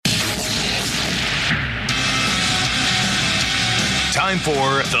Time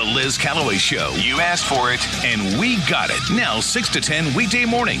for The Liz Callaway Show. You asked for it, and we got it. Now 6 to 10 weekday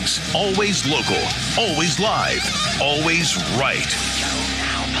mornings. Always local, always live, always right.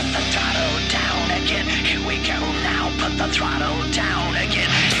 Now put the throttle down again. Here we go now. Put the throttle down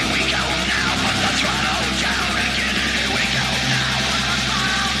again. Here we go now. Put the throttle down again. Here we go now. Put the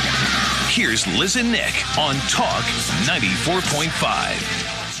throttle down. Here's Liz and Nick on Talk 94.5.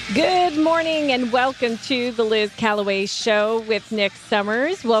 Good morning and welcome to the Liz Callaway Show with Nick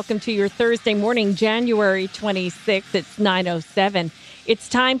Summers. Welcome to your Thursday morning, January 26th. It's 9:07. It's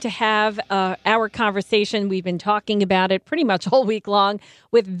time to have our conversation. We've been talking about it pretty much all week long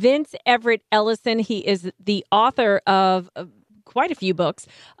with Vince Everett Ellison. He is the author of quite a few books.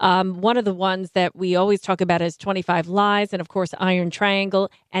 One of the ones that we always talk about is 25 Lies and, of course, Iron Triangle.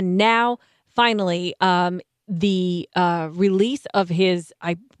 And now, finally, the release of his,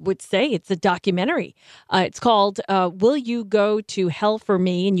 I would say it's a documentary. It's called Will You Go to Hell for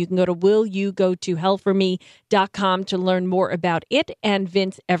Me? And you can go to willyougotohellforme.com to learn more about it. And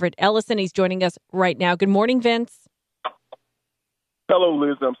Vince Everett Ellison, he's joining us right now. Good morning, Vince. Hello,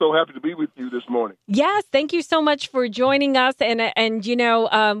 Liz. I'm so happy to be with you this morning. Yes, thank you so much for joining us. And you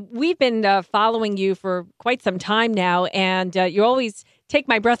know, we've been following you for quite some time now, and you always take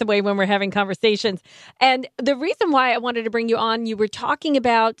my breath away when we're having conversations. And the reason why I wanted to bring you on, you were talking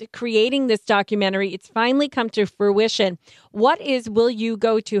about creating this documentary. It's finally come to fruition. What is Will You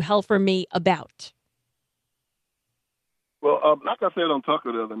Go to Hell for Me about? Well, like I said on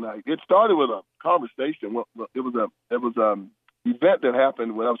Tucker the other night, it started with a conversation. Well, it was event that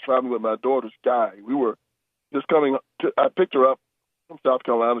happened when I was traveling with my daughter, Sky. We were just coming I picked her up from South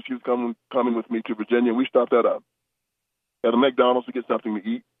Carolina. She was coming with me to Virginia. We stopped at a McDonald's to get something to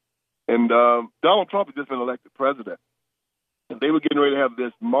eat. And Donald Trump had just been elected president. And they were getting ready to have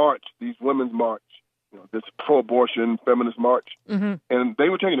this march, these women's march, this pro-abortion feminist march. Mm-hmm. And they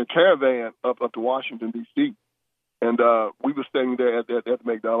were taking a caravan up to Washington, D.C. And we were staying there at the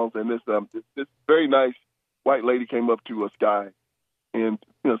McDonald's, and this very nice white lady came up to Sky. And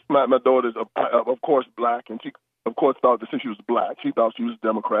my daughter's, of course, black, and she, of course, thought that since she was black, she thought she was a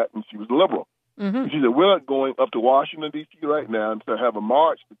Democrat and she was a liberal. Mm-hmm. And she said, we're going up to Washington, D.C. right now and to have a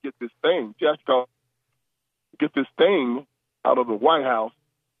march to get this thing. She asked to get this thing out of the White House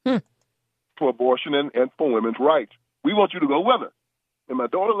for abortion and for women's rights. We want you to go with us. And my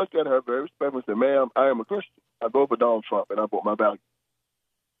daughter looked at her very respectfully and said, ma'am, I am a Christian. I vote for Donald Trump, and I vote my values.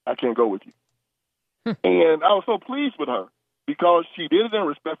 I can't go with you. And I was so pleased with her because she did it in a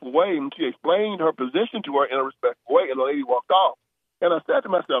respectful way, and she explained her position to her in a respectful way, and the lady walked off. And I said to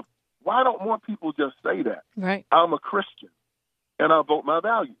myself, why don't more people just say that? Right. I'm a Christian, and I vote my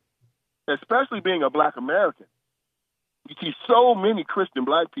values, especially being a black American. You see so many Christian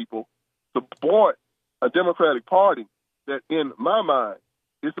black people support a Democratic Party that, in my mind,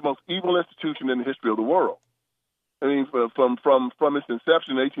 is the most evil institution in the history of the world. I mean, from its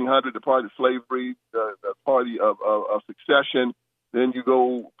inception in 1800, the party of slavery, the party of succession. Then you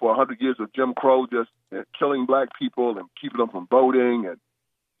go for 100 years of Jim Crow, just killing black people and keeping them from voting and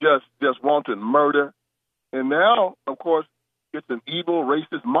just wanton murder. And now, of course, it's an evil,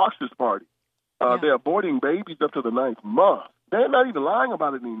 racist, Marxist party. They're aborting babies up to the 9th month. They're not even lying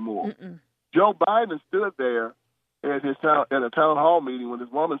about it anymore. Mm-mm. Joe Biden stood there at a town hall meeting when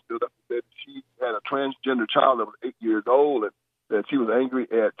this woman stood up and said she had a transgender child that was 8 years old, and that she was angry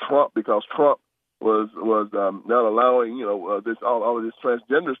at Trump because Trump was not allowing all of this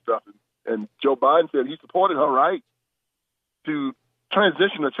transgender stuff, and Joe Biden said he supported her right to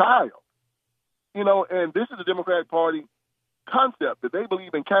transition a child. And this is the Democratic Party concept that they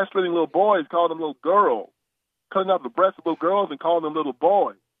believe in castrating little boys, calling them little girls, cutting out the breasts of little girls and calling them little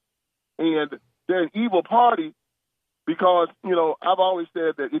boys, and they're an evil party. Because, I've always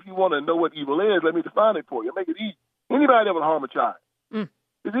said that if you want to know what evil is, let me define it for you. Make it easy. Anybody that would harm a child is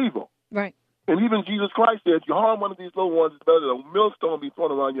evil. Right. And even Jesus Christ said, you harm one of these little ones, it's better than a millstone be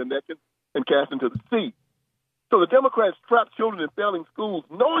thrown around your neck and cast into the sea. So the Democrats trap children in failing schools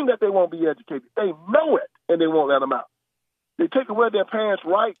knowing that they won't be educated. They know it, and they won't let them out. They take away their parents'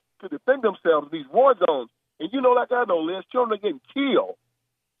 right to defend themselves in these war zones. And like I know, Liz, children are getting killed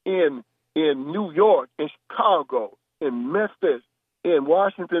in New York, in Chicago, in Memphis, in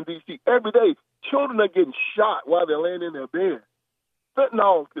Washington, D.C. Every day, children are getting shot while they're laying in their bed.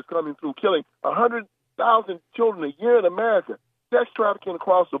 Fentanyl is coming through, killing 100,000 children a year in America. Sex trafficking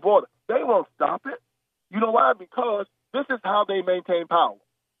across the border. They won't stop it. You know why? Because this is how they maintain power.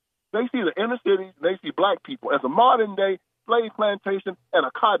 They see the inner cities, and they see black people as a modern-day slave plantation and a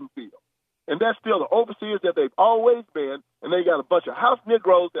cotton field. And that's still the overseers that they've always been. And they got a bunch of house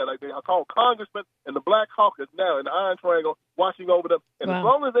Negroes that they are called congressmen and the Black Caucus now in the Iron Triangle watching over them. And as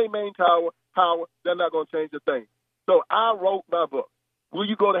long as they maintain power, they're not going to change a thing. So I wrote my book, Will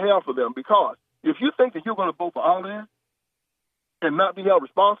You Go to Hell for Them? Because if you think that you're going to vote for all this and not be held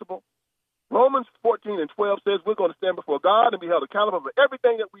responsible, Romans 14:12 says we're going to stand before God and be held accountable for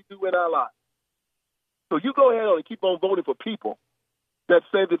everything that we do in our lives. So you go ahead and keep on voting for people that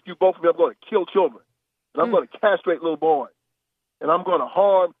say that if you vote for me, I'm going to kill children, and I'm going to castrate little boys, and I'm going to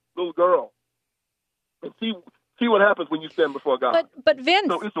harm little girls. And see what happens when you stand before God. But Vince,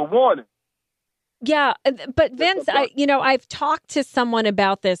 so it's a warning. Yeah, but Vince, I've talked to someone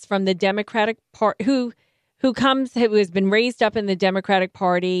about this from the Democratic Party who has been raised up in the Democratic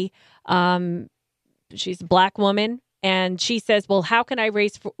Party. She's a black woman, and she says, "Well, how can I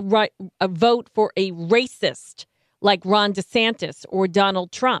vote for a racist like Ron DeSantis or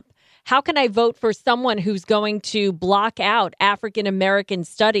Donald Trump? How can I vote for someone who's going to block out African American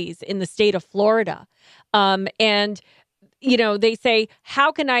studies in the state of Florida?" And they say,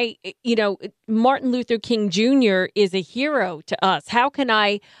 how can I, Martin Luther King Jr. is a hero to us. How can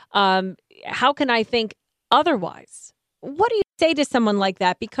I think otherwise? What do you say to someone like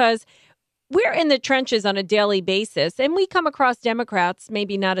that? Because we're in the trenches on a daily basis, and we come across Democrats,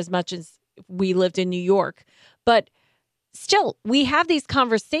 maybe not as much as we lived in New York, but still, we have these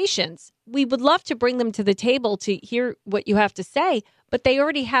conversations. We would love to bring them to the table to hear what you have to say, but they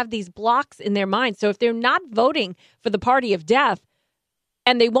already have these blocks in their mind. So if they're not voting for the party of death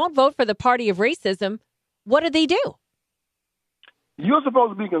and they won't vote for the party of racism, what do? You're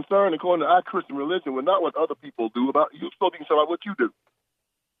supposed to be concerned, according to our Christian religion, with not what other people do. You're supposed to be concerned about what you do.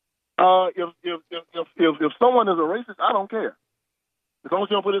 If someone is a racist, I don't care. As long as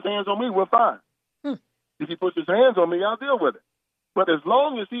he don't put his hands on me, we're fine. If he puts his hands on me, I'll deal with it. But if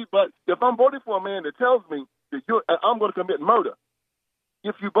I'm voting for a man that tells me that I'm going to commit murder,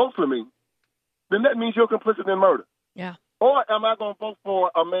 if you vote for me, then that means you're complicit in murder. Yeah. Or am I going to vote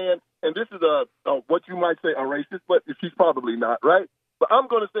for a man, and this is what you might say a racist, but he's probably not, right? But I'm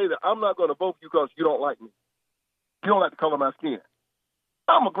going to say that I'm not going to vote for you because you don't like me. You don't like the color of my skin.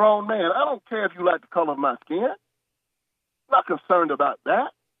 I'm a grown man. I don't care if you like the color of my skin. I'm not concerned about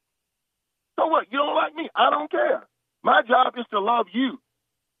that. So what? You don't like me? I don't care. My job is to love you.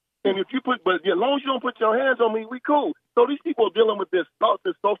 And but as long as you don't put your hands on me, we cool. So these people are dealing with this thought,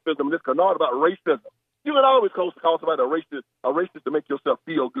 this sophism, this canard about racism. You can always call somebody a racist to make yourself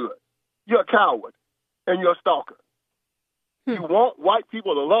feel good. You're a coward and you're a stalker. You want white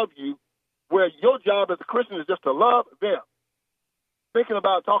people to love you, where your job as a Christian is just to love them. Talking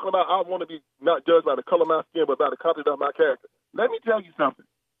about, I want to be not judged by the color of my skin, but by the content of my character. Let me tell you something.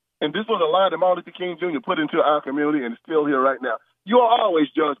 And this was a line that Martin Luther King Jr. put into our community, and it's still here right now. You are always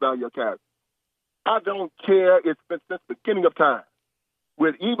judged by your character. I don't care. It's been since the beginning of time.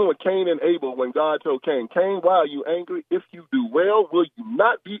 Even with Cain and Abel, when God told Cain, why are you angry? If you do well, will you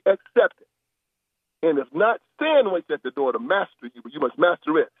not be accepted? And if not, sin waits at the door to master you, but you must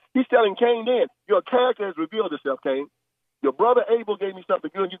master it. He's telling Cain then, your character has revealed itself, Cain. Your brother Abel gave me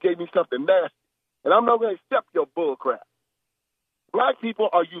something good, and you gave me something nasty. And I'm not going to accept your bull crap. Black people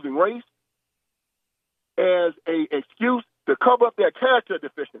are using race as an excuse to cover up their character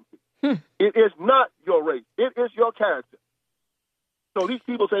deficiency. It is not your race. It is your character. So these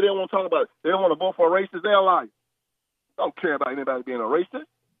people say they don't want to talk about it. They don't want to vote for a racist. They're lying. I don't care about anybody being a racist.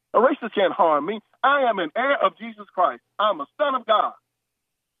 A racist can't harm me. I am an heir of Jesus Christ. I'm a son of God.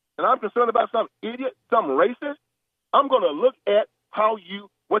 And I'm concerned about some idiot, some racist. I'm going to look at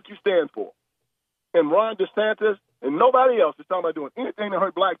what you stand for. And Ron DeSantis and nobody else is talking about doing anything to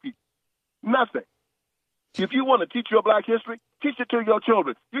hurt black people. Nothing. If you want to teach your black history, teach it to your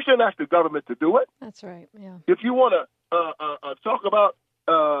children. You shouldn't ask the government to do it. That's right, yeah. If you want to talk about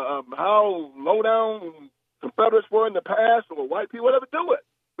how low-down Confederates were in the past or white people, whatever, do it.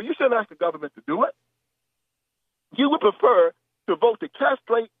 But you shouldn't ask the government to do it. You would prefer to vote to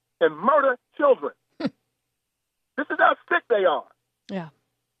castrate and murder children. This is how sick they are. Yeah.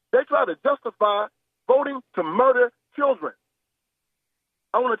 They try to justify voting to murder children.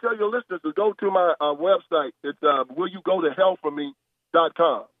 I want to tell your listeners to go to my website. It's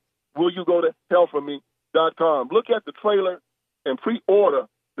willyougotohellforme.com. Willyougotohellforme.com. Look at the trailer and pre-order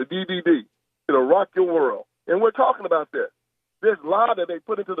the DVD. It'll rock your world. And we're talking about this. This lie that they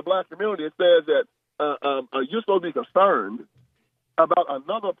put into the black community, it says that you're supposed to be concerned about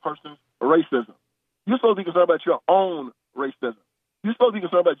another person's racism. You're supposed to be concerned about your own racism. You're supposed to be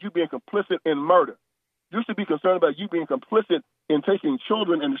concerned about you being complicit in murder. You should be concerned about you being complicit in taking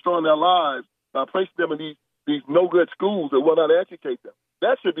children and destroying their lives by placing them in these no-good schools that will not educate them.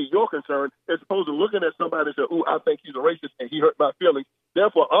 That should be your concern, as opposed to looking at somebody and saying, ooh, I think he's a racist and he hurt my feelings.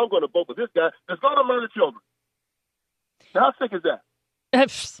 Therefore, I'm going to vote for this guy that's going to murder children. How sick is that?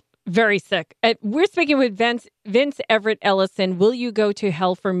 Very sick. We're speaking with Vince Everett Ellison. Will you go to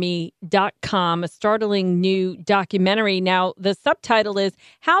hellforme.com? A startling new documentary. Now, the subtitle is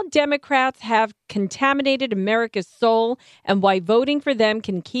How Democrats Have Contaminated America's Soul and Why Voting for Them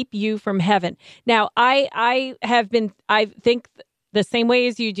Can Keep You from Heaven. Now, I think the same way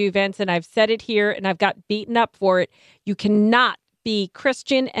as you do, Vince, and I've said it here and I've got beaten up for it. You cannot be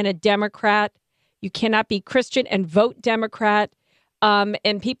Christian and a Democrat. You cannot be Christian and vote Democrat.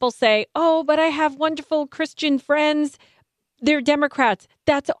 And people say, oh, but I have wonderful Christian friends. They're Democrats.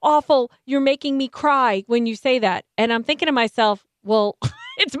 That's awful. You're making me cry when you say that. And I'm thinking to myself, well,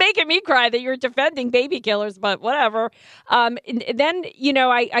 it's making me cry that you're defending baby killers, but whatever. And then,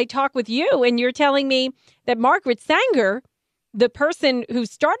 I talk with you and you're telling me that Margaret Sanger, the person who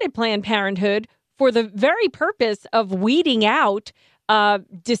started Planned Parenthood for the very purpose of weeding out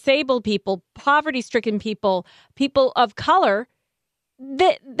disabled people, poverty-stricken people, people of color,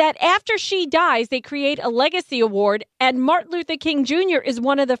 that after she dies, they create a legacy award, and Martin Luther King Jr. is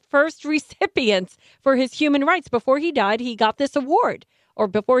one of the first recipients for his human rights. Before he died, he got this award, or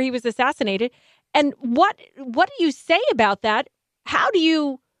before he was assassinated. And what do you say about that? How do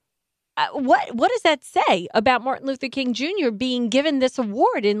you what does that say about Martin Luther King Jr. being given this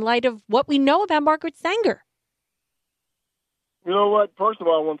award in light of what we know about Margaret Sanger? You know what? First of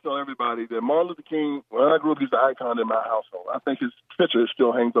all, I want to tell everybody that Martin Luther King, when I grew up, he's an icon in my household. I think his picture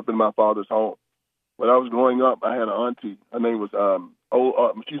still hangs up in my father's home. When I was growing up, I had an auntie. Her name was,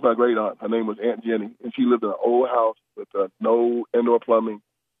 she's my great aunt. Her name was Aunt Jenny, and she lived in an old house with no indoor plumbing,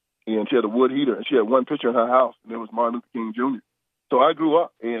 and she had a wood heater, and she had one picture in her house, and it was Martin Luther King Jr. So I grew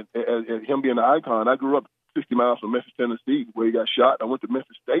up, and him being an icon, I grew up 60 miles from Memphis, Tennessee, where he got shot. I went to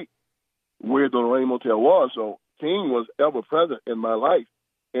Memphis State, where the Lorraine Motel was, so King was ever present in my life,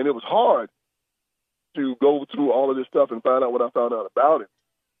 and it was hard to go through all of this stuff and find out what I found out about it.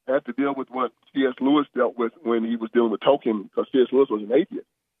 I had to deal with what C.S. Lewis dealt with when he was dealing with Tolkien, because C.S. Lewis was an atheist.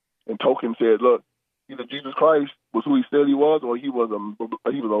 And Tolkien said, look, either Jesus Christ was who he said he was, or he was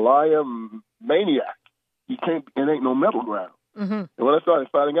a liar, maniac. It ain't no middle ground. Mm-hmm. And when I started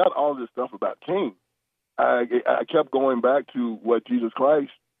finding out all this stuff about King, I kept going back to what Jesus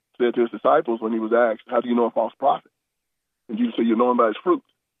Christ said to his disciples when he was asked, how do you know a false prophet? And Jesus said, you know him by his fruit.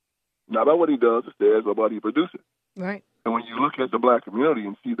 Not by what he does, it says, or what he produces. Right. And when you look at the black community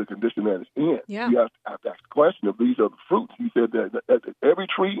and see the condition that it's in, yeah. you have to ask the question of these are the fruits. He said that every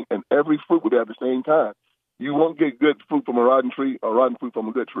tree and every fruit would have the same kind. You won't get good fruit from a rotten tree or rotten fruit from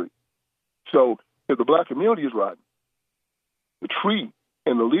a good tree. So if the black community is rotten, the tree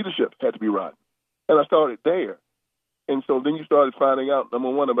and the leadership had to be rotten. And I started there. And so then you started finding out, number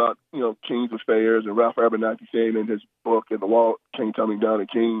one, about, King's affairs and Ralph Abernathy saying in his book, "And the Wall Came Tumbling Down," and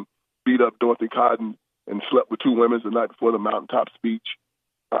King beat up Dorothy Cotton and slept with two women the night before the mountaintop speech,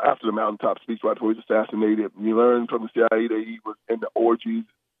 after the mountaintop speech, right before he was assassinated. And you learned from the CIA that he was in the orgies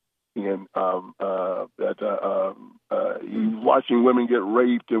and he was watching women get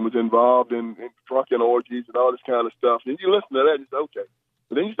raped and was involved in drunken orgies and all this kind of stuff. And you listen to that and you say, okay.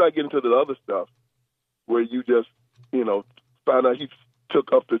 But then you start getting to the other stuff where you just, found out he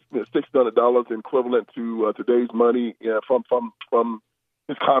took up this $600 equivalent to today's money from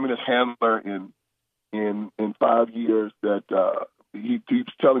his communist handler in 5 years. That he was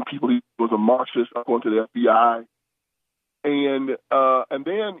telling people he was a Marxist according to the FBI, and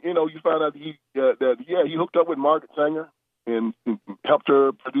then you find out he hooked up with Margaret Sanger and helped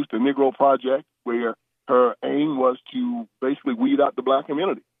her produce the Negro Project, where her aim was to basically weed out the black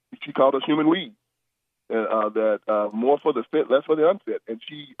community. She called us human weed. More for the fit, less for the unfit. And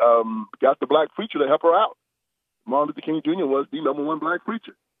she got the black preacher to help her out. Martin Luther King Jr. was the number one black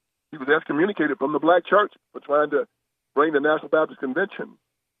preacher. He was excommunicated from the black church for trying to bring the National Baptist Convention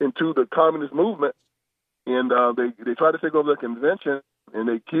into the communist movement. And they tried to take over the convention, and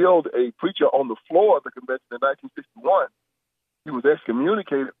they killed a preacher on the floor of the convention in 1961. He was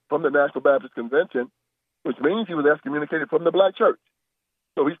excommunicated from the National Baptist Convention, which means he was excommunicated from the black church.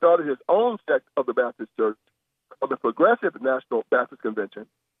 So he started his own sect of the Baptist Church, of the Progressive National Baptist Convention,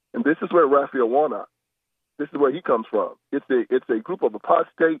 and this is where Raphael Warnock, this is where he comes from. It's a group of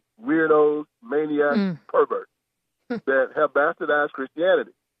apostate, weirdos, maniacs, perverts that have bastardized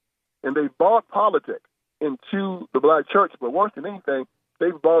Christianity, and they brought politics into the black church. But worse than anything,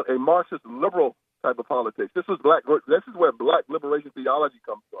 they brought a Marxist liberal type of politics. This is where black liberation theology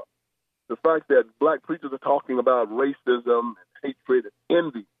comes from. The fact that black preachers are talking about racism and hatred and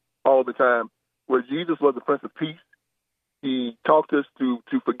envy all the time, where Jesus was the Prince of Peace. He taught us to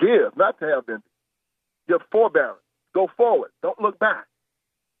forgive, not to have envy. Give forbearance. Go forward. Don't look back.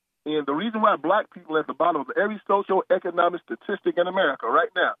 And the reason why black people are at the bottom of every socioeconomic statistic in America right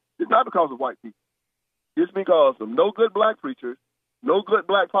now is not because of white people. It's because of no good black preachers, no good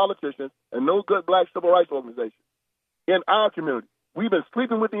black politicians, and no good black civil rights organizations. In our community, we've been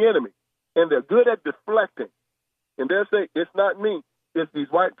sleeping with the enemy, and they're good at deflecting. And they'll say, it's not me, it's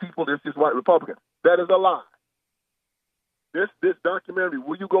these white people, it's these white Republicans. That is a lie. This documentary,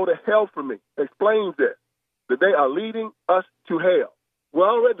 Will You Go to Hell for Me, explains this, that they are leading us to hell. We're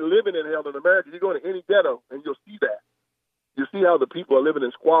already living in hell in America. You go to any ghetto, and you'll see that. You see how the people are living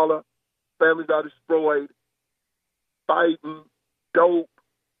in squalor, families are destroyed, fighting, dope,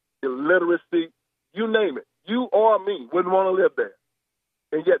 illiteracy, you name it. You or me wouldn't want to live there.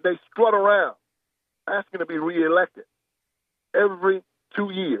 And yet they strut around asking to be reelected every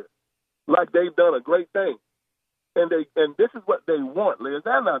 2 years like they've done a great thing. And this is what they want, Liz.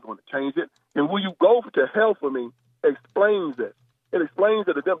 They're not going to change it. And Will You Go to Hell for Me explains this. It explains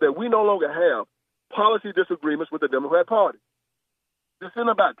that we no longer have policy disagreements with the Democrat Party. This isn't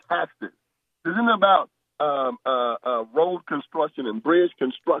about taxes. This isn't about road construction and bridge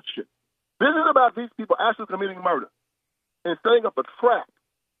construction. This is about these people actually committing murder and setting up a trap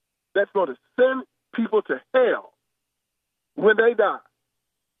that's going to send people to hell when they die.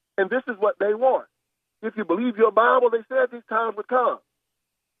 And this is what they want. If you believe your Bible, they said these times would come.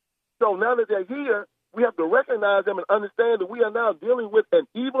 So now that they're here, we have to recognize them and understand that we are now dealing with an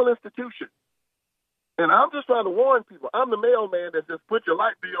evil institution. And I'm just trying to warn people. I'm the mailman that just put your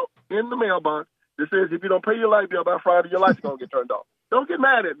light bill in the mailbox that says if you don't pay your light bill by Friday, your light's going to get turned off. Don't get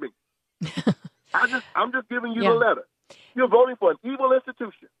mad at me. I'm just giving you the letter. You're voting for an evil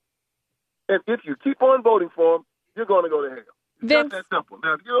institution. And if you keep on voting for them, you're going to go to hell. It's Vince, just that simple.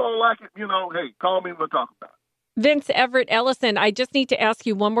 Now, if you don't like it, hey, call me and we'll talk about it. Vince Everett Ellison, I just need to ask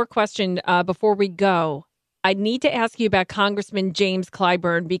you one more question before we go. I need to ask you about Congressman James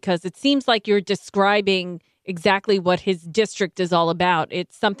Clyburn because it seems like you're describing exactly what his district is all about.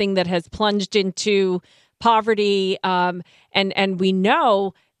 It's something that has plunged into poverty, and we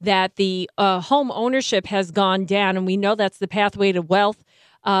know that the home ownership has gone down, and we know that's the pathway to wealth,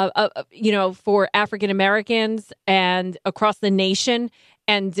 for African Americans and across the nation.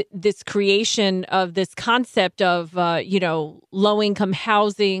 And this creation of this concept of, low-income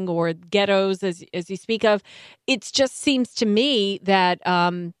housing or ghettos, as you speak of, it just seems to me that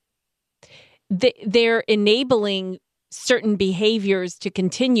they're enabling certain behaviors to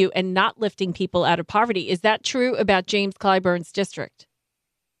continue and not lifting people out of poverty. Is that true about James Clyburn's district?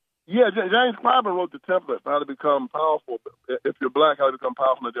 Yeah, James Clyburn wrote the template for how to become powerful. If you're black, how to become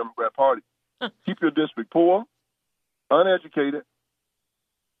powerful in the Democrat Party. Keep your district poor, uneducated,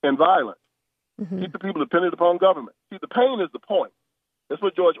 and violent. Mm-hmm. Keep the people dependent upon government. See, the pain is the point. That's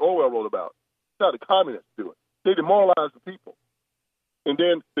what George Orwell wrote about. That's how the communists do it. They demoralize the people. And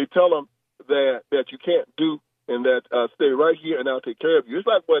then they tell them that you can't do and that stay right here and I'll take care of you. It's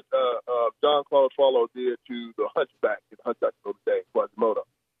like what John Claude Swallow did to the Hunchback in Hunchback of Notre Dame, Quasimodo.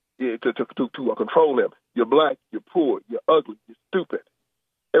 To control them. You're black, you're poor, you're ugly, you're stupid.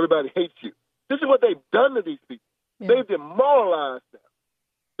 Everybody hates you. This is what they've done to these people. Yeah. They've demoralized them.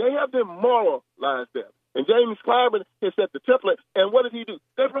 They have demoralized them. And James Clyburn has set the template, and what did he do?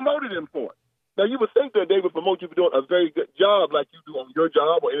 They promoted him for it. Now, you would think that they would promote you for doing a very good job like you do on your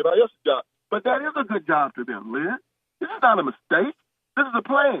job or anybody else's job. But that is a good job to them, Liz. This is not a mistake. This is a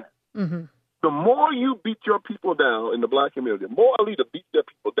plan. Mm-hmm. The more you beat your people down in the black community, the more a leader beats their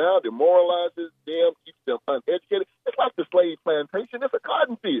people down, demoralizes them, keeps them uneducated. It's like the slave plantation. It's a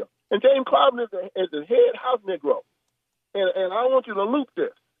cotton field. And James Clyburn is the head house Negro. And I want you to loop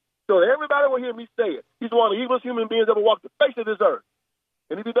this so that everybody will hear me say it. He's one of the evilest human beings ever walked the face of this earth.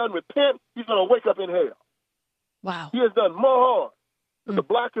 And if he doesn't repent, he's going to wake up in hell. Wow. He has done more harm to the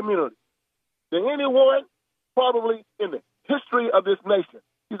black community than anyone probably in the history of this nation.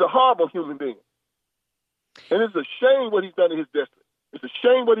 He's a horrible human being. And it's a shame what he's done in his district. It's a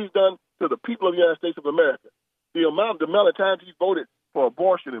shame what he's done to the people of the United States of America. The amount of times he voted for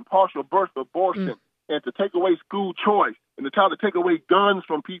abortion and partial birth abortion and to take away school choice and the time to take away guns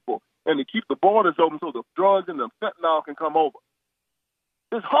from people and to keep the borders open so the drugs and the fentanyl can come over.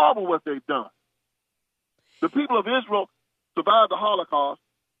 It's horrible what they've done. The people of Israel survived the Holocaust,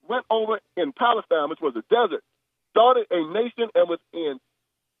 went over in Palestine, which was a desert, started a nation, and within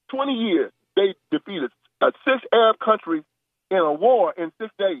 20 years, they defeated 6 Arab countries in a war in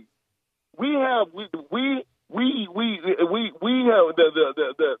 6 days. We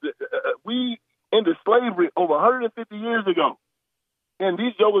ended slavery over 150 years ago, and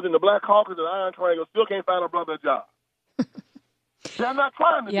these jokers in the Black Caucus and Iron Triangle still can't find a brother a job. They're not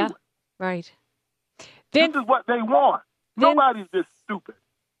trying to do it. Right. This is what they want. Nobody's this stupid.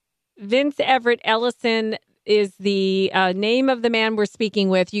 Vince Everett Ellison is the name of the man we're speaking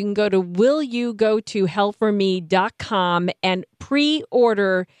with. You can go to willyougotohellforme.com and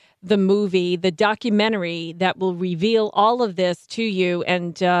pre-order the movie, the documentary that will reveal all of this to you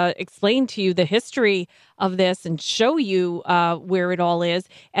and explain to you the history of this and show you where it all is.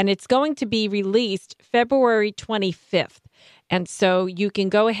 And it's going to be released February 25th. And so you can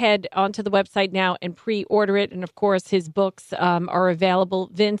go ahead onto the website now and pre-order it. And, of course, his books are available.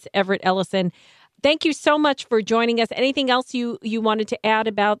 Vince Everett Ellison. Thank you so much for joining us. Anything else you wanted to add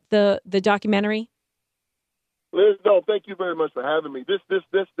about the documentary? Liz, no, thank you very much for having me. This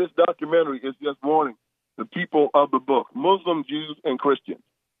documentary is just warning the people of the book, Muslim, Jews, and Christians,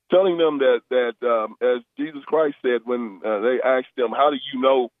 telling them that as Jesus Christ said when they asked him, how do you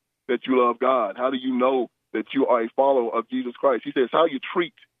know that you love God? How do you know that you are a follower of Jesus Christ? He says, how you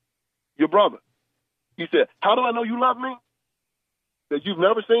treat your brother. He said, how do I know you love me? That you've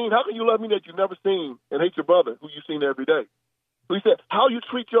never seen? How can you love me that you've never seen and hate your brother who you've seen every day? So he said, how you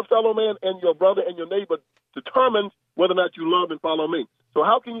treat your fellow man and your brother and your neighbor determines whether or not you love and follow me. So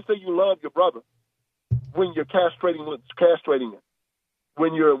how can you say you love your brother when you're castrating him,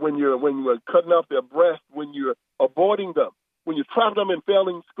 when you're cutting off their breast, when you're aborting them, when you're trapping them in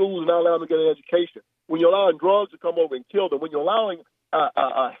failing schools and not allowing them to get an education, when you're allowing drugs to come over and kill them, when you're allowing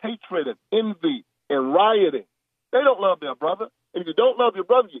hatred and envy and rioting? They don't love their brother. And if you don't love your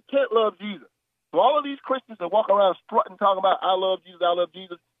brother, you can't love Jesus. So all of these Christians that walk around strutting, talking about, I love Jesus,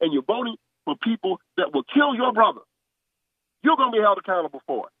 and you're voting for people that will kill your brother, you're going to be held accountable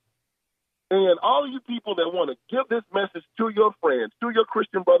for it. And all of you people that want to give this message to your friends, to your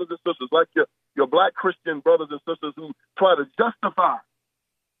Christian brothers and sisters, like your black Christian brothers and sisters who try to justify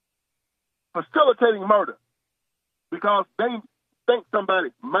facilitating murder because they think somebody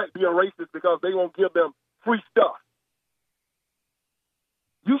might be a racist because they won't give them free stuff.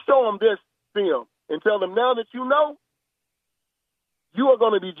 You show them this film and tell them now that you know, you are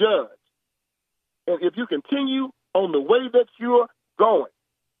going to be judged. And if you continue on the way that you're going,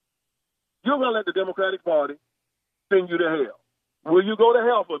 you're going to let the Democratic Party send you to hell. Will you go to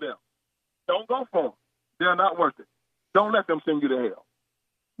hell for them? Don't go for them. They're not worth it. Don't let them send you to hell.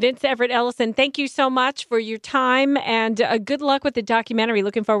 Vince Everett Ellison, thank you so much for your time, and good luck with the documentary.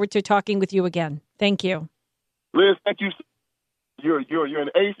 Looking forward to talking with you again. Thank you. Liz, thank you. You're an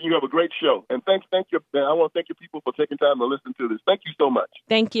ace, and you have a great show. And I want to thank you people for taking time to listen to this. Thank you so much.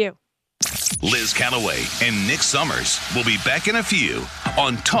 Thank you. Liz Callaway and Nick Summers will be back in a few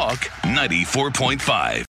on Talk 94.5.